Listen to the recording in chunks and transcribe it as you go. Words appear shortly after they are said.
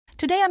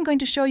Today I'm going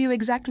to show you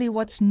exactly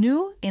what's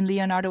new in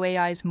Leonardo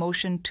AI's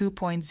Motion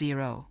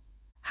 2.0,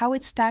 how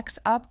it stacks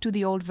up to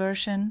the old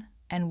version,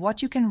 and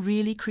what you can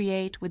really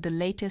create with the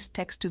latest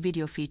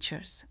text-to-video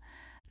features.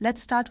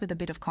 Let's start with a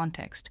bit of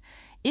context.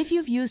 If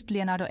you've used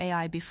Leonardo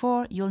AI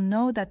before, you'll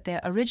know that their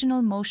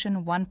original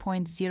Motion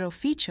 1.0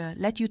 feature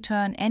let you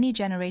turn any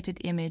generated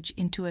image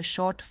into a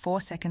short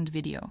 4-second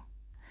video.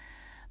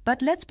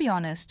 But let's be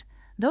honest,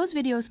 those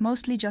videos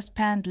mostly just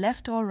panned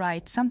left or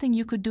right, something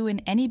you could do in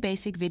any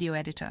basic video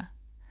editor.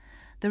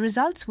 The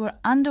results were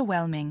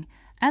underwhelming,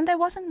 and there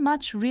wasn't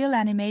much real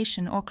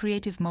animation or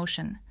creative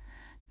motion.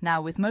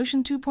 Now with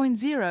Motion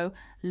 2.0,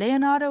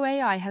 Leonardo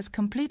AI has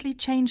completely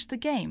changed the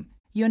game.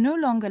 You're no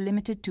longer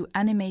limited to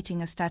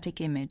animating a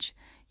static image.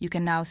 You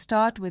can now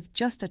start with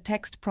just a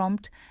text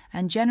prompt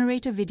and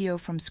generate a video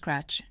from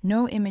scratch,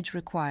 no image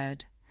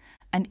required.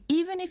 And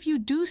even if you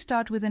do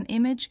start with an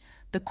image,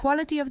 the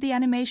quality of the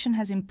animation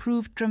has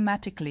improved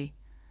dramatically.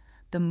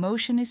 The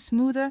motion is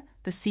smoother,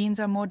 the scenes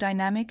are more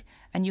dynamic,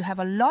 and you have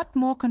a lot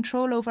more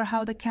control over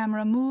how the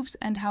camera moves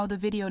and how the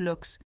video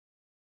looks.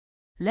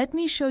 Let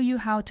me show you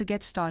how to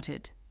get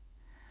started.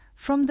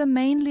 From the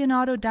main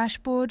Leonardo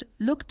dashboard,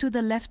 look to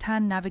the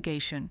left-hand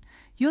navigation.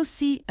 You'll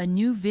see a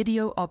new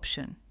video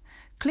option.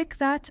 Click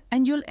that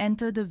and you'll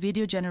enter the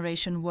video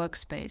generation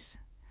workspace.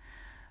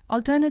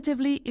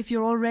 Alternatively, if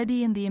you're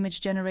already in the image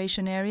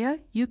generation area,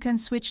 you can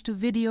switch to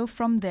video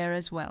from there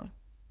as well.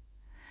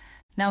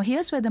 Now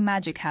here's where the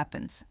magic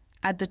happens.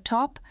 At the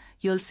top,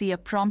 you'll see a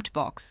prompt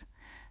box.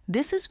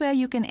 This is where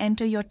you can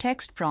enter your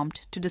text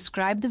prompt to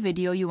describe the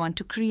video you want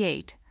to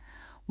create.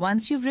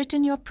 Once you've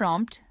written your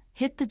prompt,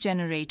 hit the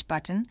Generate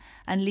button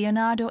and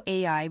Leonardo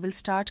AI will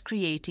start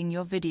creating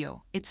your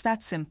video. It's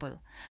that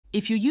simple.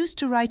 If you're used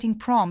to writing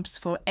prompts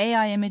for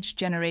AI image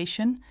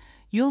generation,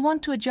 you'll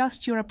want to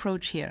adjust your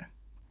approach here.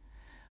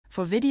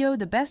 For video,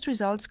 the best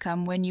results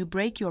come when you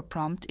break your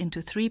prompt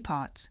into 3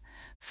 parts.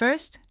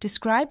 First,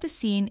 describe the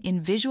scene in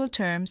visual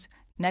terms.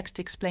 Next,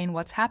 explain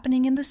what's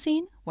happening in the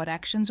scene, what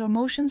actions or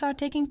motions are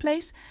taking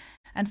place.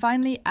 And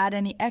finally, add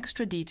any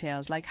extra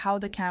details like how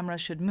the camera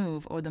should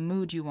move or the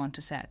mood you want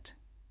to set.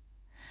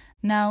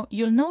 Now,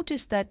 you'll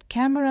notice that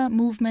camera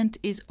movement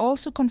is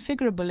also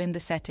configurable in the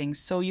settings,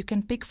 so you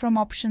can pick from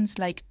options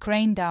like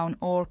crane down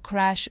or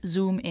crash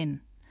zoom in.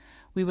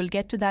 We will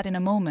get to that in a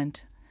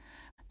moment.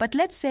 But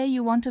let's say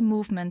you want a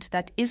movement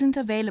that isn't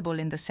available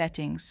in the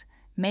settings,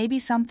 maybe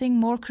something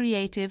more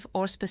creative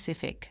or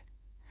specific.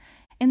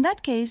 In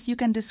that case, you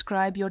can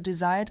describe your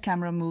desired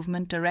camera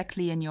movement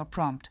directly in your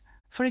prompt.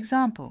 For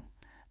example,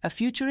 a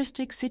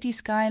futuristic city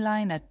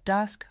skyline at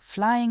dusk,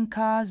 flying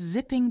cars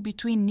zipping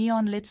between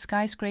neon-lit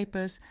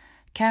skyscrapers,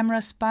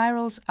 camera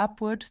spirals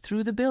upward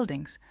through the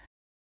buildings.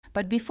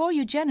 But before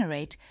you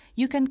generate,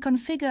 you can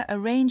configure a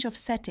range of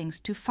settings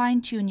to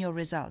fine-tune your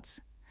results.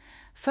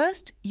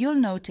 First, you'll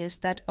notice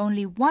that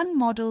only one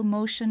model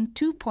Motion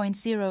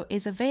 2.0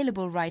 is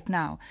available right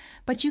now,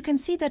 but you can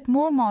see that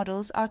more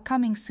models are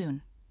coming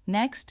soon.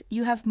 Next,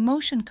 you have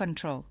motion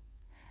control.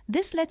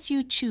 This lets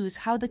you choose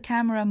how the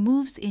camera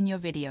moves in your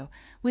video,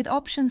 with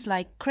options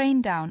like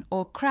crane down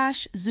or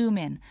crash zoom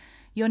in.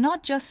 You're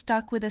not just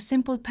stuck with a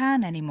simple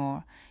pan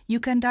anymore. You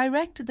can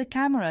direct the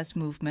camera's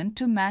movement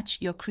to match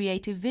your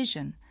creative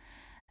vision.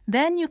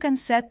 Then you can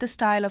set the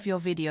style of your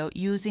video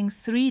using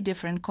 3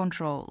 different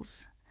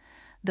controls.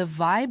 The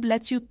vibe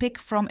lets you pick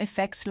from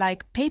effects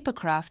like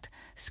papercraft,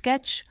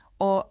 sketch,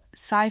 or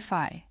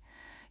sci-fi.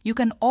 You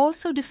can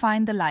also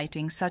define the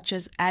lighting, such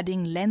as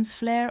adding lens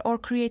flare or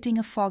creating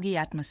a foggy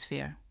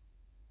atmosphere.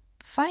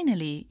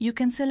 Finally, you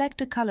can select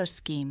a color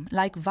scheme,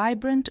 like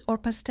vibrant or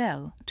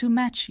pastel, to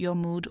match your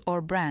mood or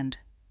brand.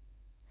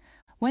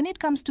 When it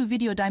comes to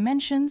video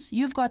dimensions,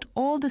 you've got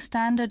all the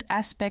standard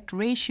aspect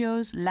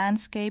ratios,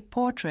 landscape,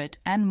 portrait,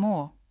 and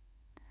more.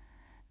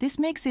 This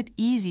makes it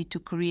easy to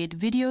create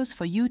videos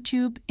for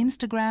YouTube,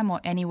 Instagram, or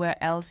anywhere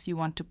else you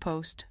want to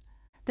post.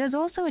 There's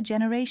also a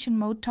generation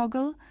mode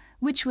toggle,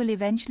 which will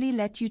eventually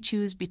let you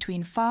choose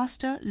between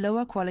faster,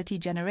 lower quality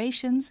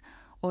generations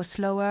or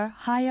slower,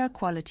 higher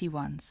quality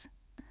ones.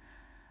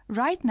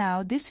 Right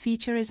now, this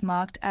feature is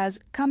marked as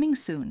coming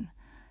soon,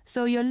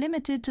 so you're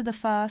limited to the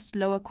fast,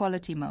 lower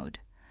quality mode.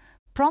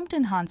 Prompt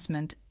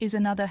enhancement is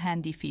another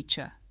handy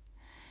feature.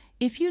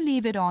 If you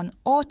leave it on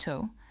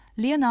auto,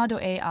 Leonardo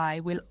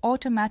AI will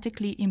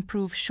automatically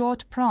improve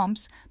short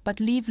prompts but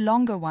leave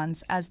longer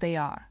ones as they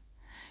are.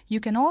 You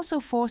can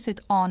also force it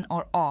on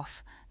or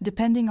off,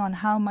 depending on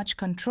how much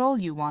control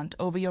you want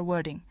over your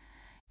wording.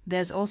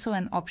 There's also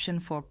an option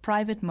for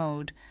private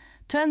mode.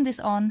 Turn this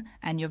on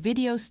and your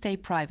videos stay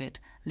private.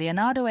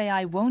 Leonardo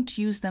AI won't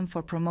use them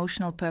for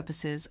promotional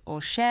purposes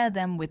or share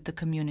them with the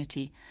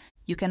community.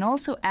 You can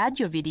also add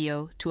your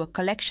video to a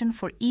collection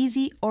for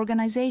easy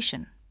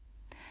organization.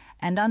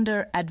 And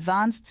under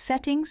Advanced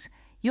Settings,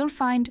 you'll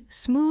find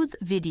Smooth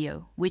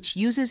Video, which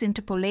uses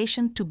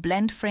interpolation to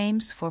blend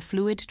frames for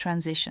fluid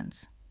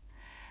transitions.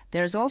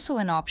 There's also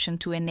an option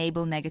to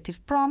enable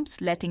negative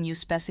prompts, letting you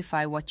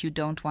specify what you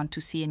don't want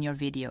to see in your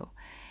video.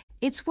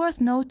 It's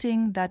worth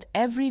noting that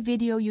every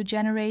video you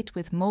generate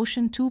with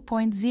Motion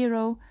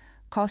 2.0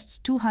 costs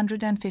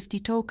 250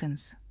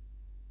 tokens.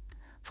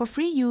 For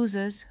free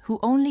users who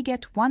only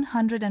get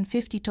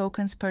 150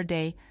 tokens per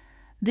day,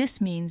 this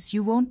means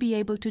you won't be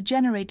able to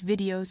generate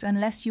videos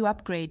unless you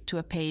upgrade to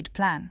a paid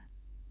plan.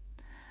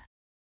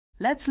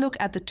 Let's look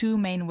at the two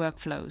main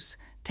workflows,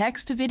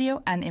 text to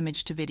video and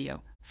image to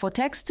video. For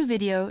text to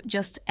video,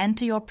 just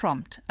enter your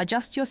prompt,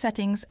 adjust your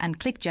settings and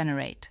click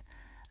Generate.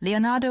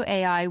 Leonardo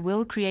AI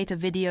will create a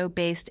video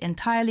based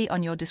entirely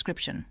on your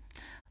description.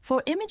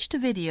 For image to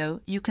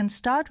video, you can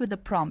start with a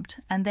prompt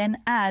and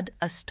then add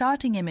a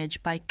starting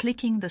image by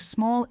clicking the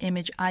small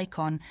image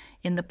icon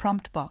in the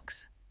prompt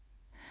box.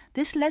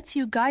 This lets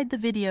you guide the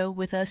video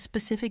with a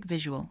specific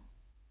visual.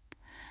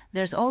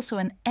 There's also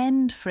an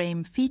end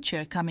frame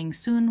feature coming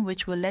soon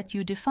which will let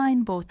you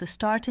define both the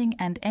starting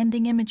and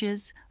ending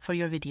images for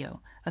your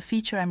video, a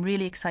feature I'm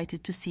really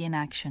excited to see in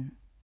action.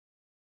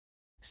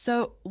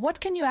 So, what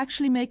can you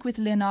actually make with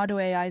Leonardo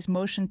AI's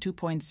Motion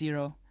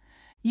 2.0?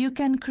 You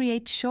can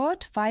create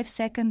short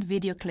 5-second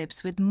video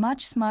clips with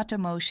much smarter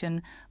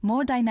motion,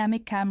 more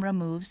dynamic camera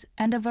moves,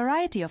 and a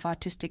variety of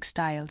artistic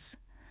styles.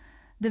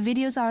 The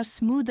videos are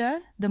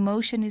smoother, the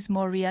motion is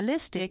more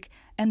realistic,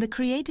 and the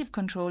creative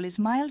control is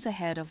miles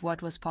ahead of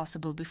what was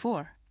possible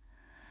before.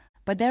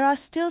 But there are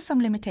still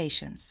some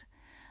limitations.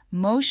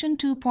 Motion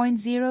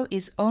 2.0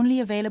 is only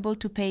available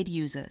to paid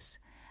users,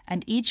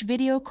 and each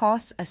video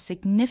costs a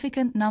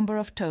significant number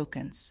of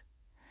tokens.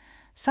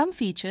 Some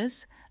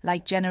features,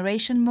 like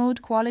generation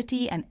mode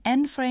quality and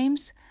end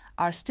frames,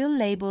 are still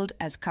labeled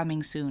as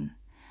coming soon.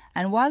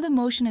 And while the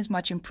motion is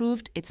much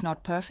improved, it's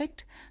not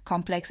perfect.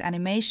 Complex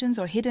animations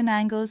or hidden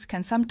angles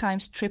can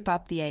sometimes trip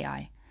up the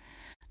AI.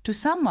 To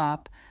sum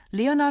up,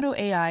 Leonardo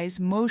AI's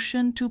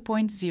Motion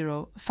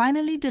 2.0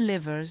 finally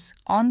delivers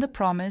on the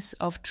promise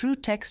of true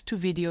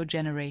text-to-video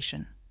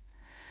generation.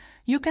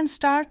 You can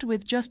start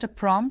with just a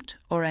prompt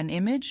or an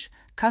image,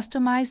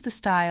 customize the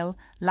style,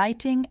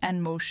 lighting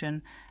and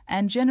motion,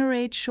 and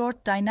generate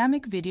short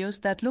dynamic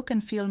videos that look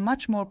and feel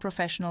much more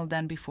professional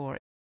than before.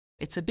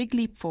 It's a big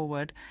leap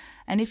forward,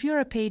 and if you're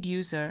a paid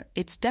user,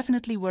 it's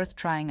definitely worth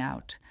trying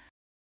out.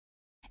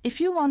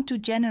 If you want to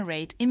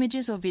generate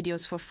images or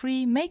videos for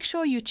free, make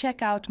sure you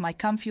check out my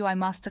ComfyUI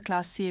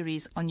Masterclass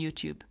series on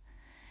YouTube.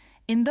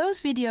 In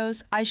those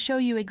videos, I show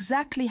you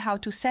exactly how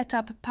to set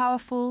up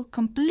powerful,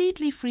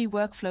 completely free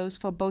workflows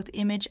for both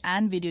image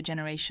and video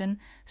generation,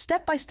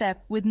 step by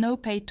step with no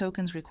paid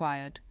tokens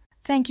required.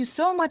 Thank you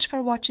so much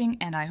for watching,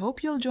 and I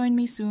hope you'll join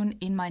me soon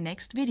in my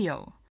next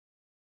video.